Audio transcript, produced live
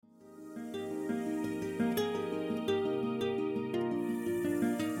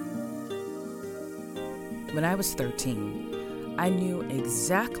When I was 13, I knew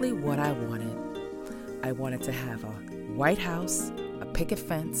exactly what I wanted. I wanted to have a white house, a picket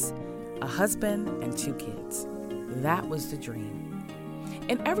fence, a husband, and 2 kids. That was the dream.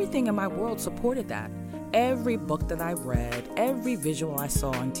 And everything in my world supported that. Every book that I read, every visual I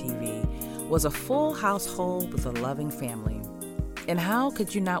saw on TV was a full household with a loving family. And how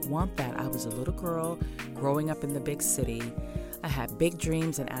could you not want that? I was a little girl growing up in the big city. I had big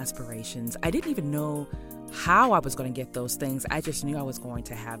dreams and aspirations. I didn't even know how I was going to get those things. I just knew I was going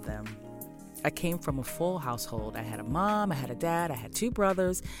to have them. I came from a full household. I had a mom, I had a dad, I had 2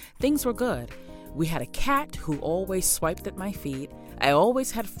 brothers. Things were good. We had a cat who always swiped at my feet. I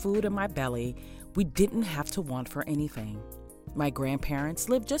always had food in my belly. We didn't have to want for anything. My grandparents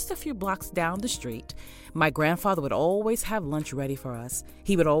lived just a few blocks down the street. My grandfather would always have lunch ready for us.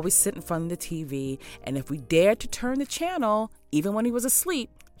 He would always sit in front of the TV, and if we dared to turn the channel, even when he was asleep,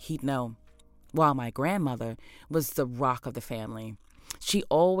 he'd know. While my grandmother was the rock of the family. She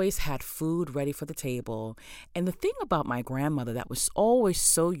always had food ready for the table. And the thing about my grandmother that was always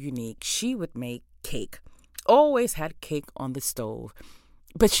so unique, she would make cake. Always had cake on the stove.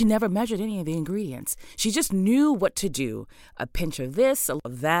 But she never measured any of the ingredients. She just knew what to do. A pinch of this, of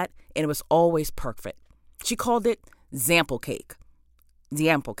that, and it was always perfect. She called it Zample cake.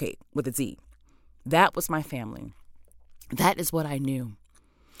 Zample cake with a Z. That was my family. That is what I knew.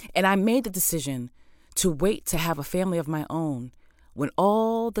 And I made the decision to wait to have a family of my own when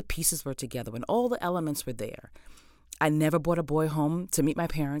all the pieces were together, when all the elements were there. I never brought a boy home to meet my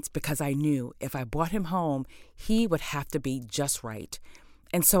parents because I knew if I brought him home, he would have to be just right.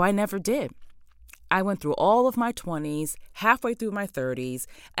 And so I never did. I went through all of my 20s, halfway through my 30s,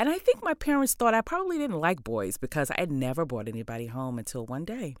 and I think my parents thought I probably didn't like boys because I had never brought anybody home until one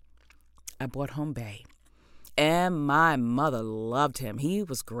day. I brought home Bay. And my mother loved him. He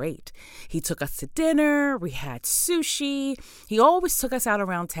was great. He took us to dinner. We had sushi. He always took us out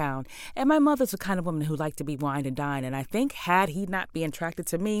around town. And my mother's the kind of woman who liked to be wined and dined. And I think had he not been attracted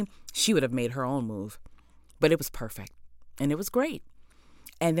to me, she would have made her own move. But it was perfect. And it was great.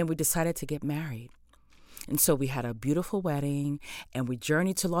 And then we decided to get married. And so we had a beautiful wedding. And we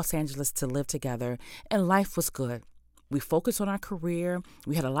journeyed to Los Angeles to live together. And life was good. We focused on our career.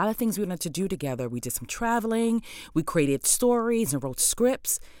 We had a lot of things we wanted to do together. We did some traveling. We created stories and wrote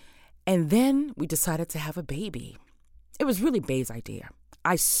scripts. And then we decided to have a baby. It was really Bay's idea.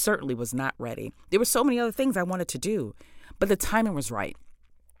 I certainly was not ready. There were so many other things I wanted to do, but the timing was right.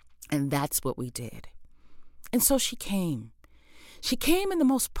 And that's what we did. And so she came. She came in the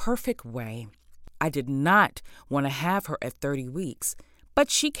most perfect way. I did not want to have her at 30 weeks, but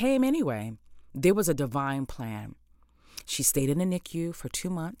she came anyway. There was a divine plan. She stayed in the NICU for 2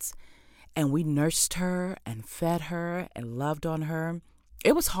 months, and we nursed her and fed her and loved on her.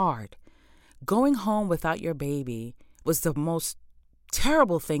 It was hard. Going home without your baby was the most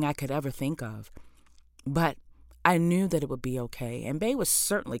terrible thing I could ever think of. But I knew that it would be okay, and Bay was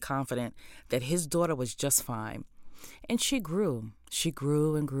certainly confident that his daughter was just fine. And she grew. She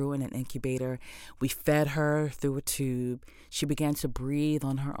grew and grew in an incubator. We fed her through a tube. She began to breathe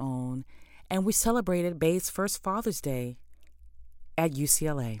on her own. And we celebrated Bay's first Father's Day at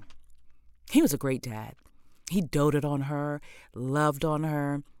UCLA. He was a great dad. He doted on her, loved on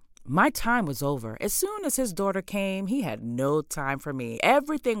her. My time was over. As soon as his daughter came, he had no time for me.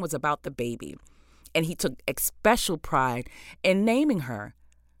 Everything was about the baby. And he took special pride in naming her.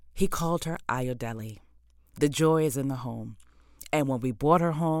 He called her Ayodele. The joy is in the home. And when we brought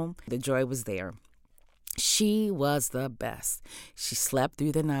her home, the joy was there. She was the best. She slept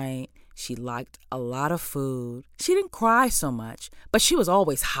through the night. She liked a lot of food. She didn't cry so much, but she was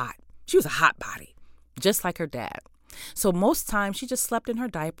always hot. She was a hot body, just like her dad. So most times she just slept in her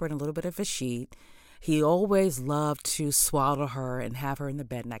diaper and a little bit of a sheet. He always loved to swaddle her and have her in the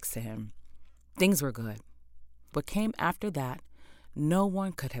bed next to him. Things were good. What came after that, no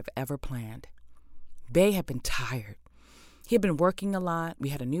one could have ever planned. Bay had been tired. He had been working a lot. We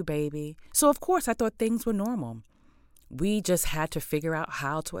had a new baby. So, of course, I thought things were normal. We just had to figure out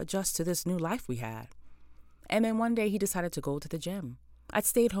how to adjust to this new life we had. And then one day he decided to go to the gym. I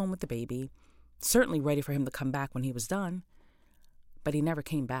stayed home with the baby, certainly ready for him to come back when he was done, but he never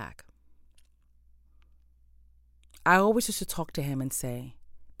came back. I always used to talk to him and say,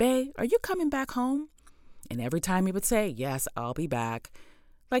 "Bay, are you coming back home?" And every time he would say, "Yes, I'll be back."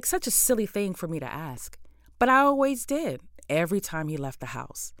 Like such a silly thing for me to ask. But I always did, every time he left the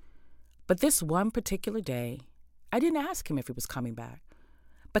house. But this one particular day, I didn't ask him if he was coming back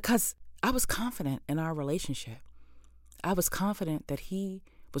because I was confident in our relationship. I was confident that he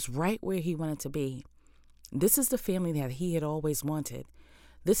was right where he wanted to be. This is the family that he had always wanted.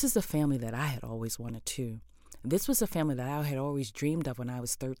 This is the family that I had always wanted too. This was a family that I had always dreamed of when I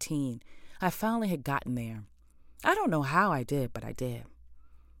was 13. I finally had gotten there. I don't know how I did, but I did.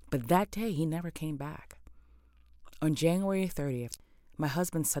 But that day, he never came back. On January 30th, my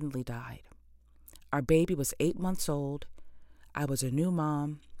husband suddenly died. Our baby was 8 months old. I was a new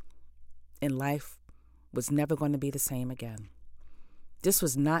mom, and life was never going to be the same again. This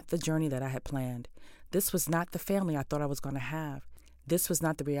was not the journey that I had planned. This was not the family I thought I was going to have. This was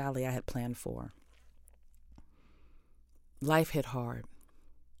not the reality I had planned for. Life hit hard.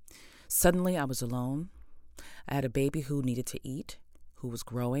 Suddenly, I was alone. I had a baby who needed to eat, who was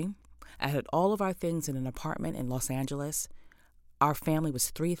growing. I had all of our things in an apartment in Los Angeles. Our family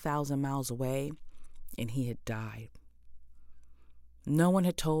was 3,000 miles away, and he had died. No one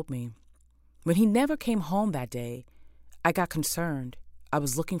had told me. When he never came home that day, I got concerned. I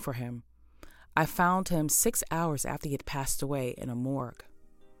was looking for him. I found him 6 hours after he had passed away in a morgue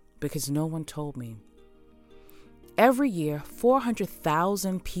because no one told me. Every year,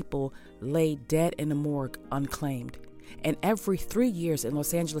 400,000 people lay dead in the morgue unclaimed. And every 3 years in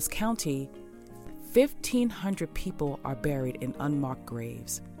Los Angeles County, 1,500 people are buried in unmarked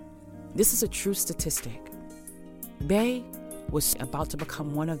graves. This is a true statistic. Bay was about to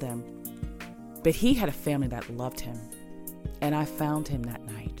become one of them, but he had a family that loved him, and I found him that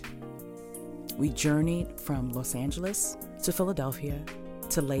night. We journeyed from Los Angeles to Philadelphia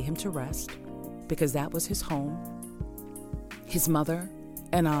to lay him to rest because that was his home. His mother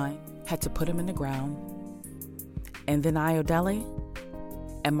and I had to put him in the ground, and then Ayodele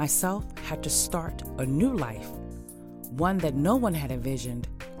and myself had to start a new life, one that no one had envisioned,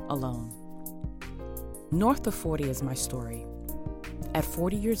 alone. North of 40 is my story. At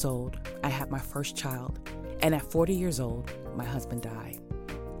 40 years old, I had my first child, and at 40 years old, my husband died.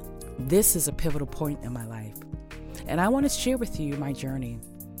 This is a pivotal point in my life, and I want to share with you my journey,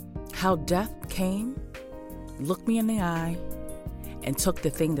 how death came, looked me in the eye, and took the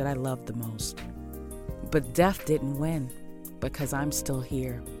thing that I loved the most. But death didn't win because I'm still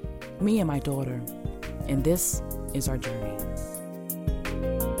here, me and my daughter, and this is our journey.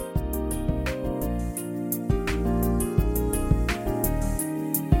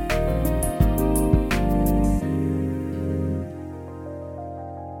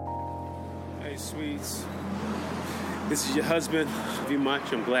 Hey, sweets. This is your husband. Love you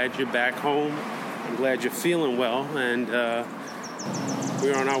much. I'm glad you're back home. I'm glad you're feeling well, and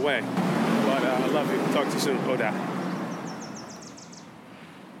we're on our way. But I love you. Talk to you soon. Oda.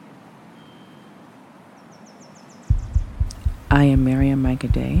 I am Maryam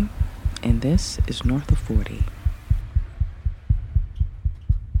Myika, and this is North of 40.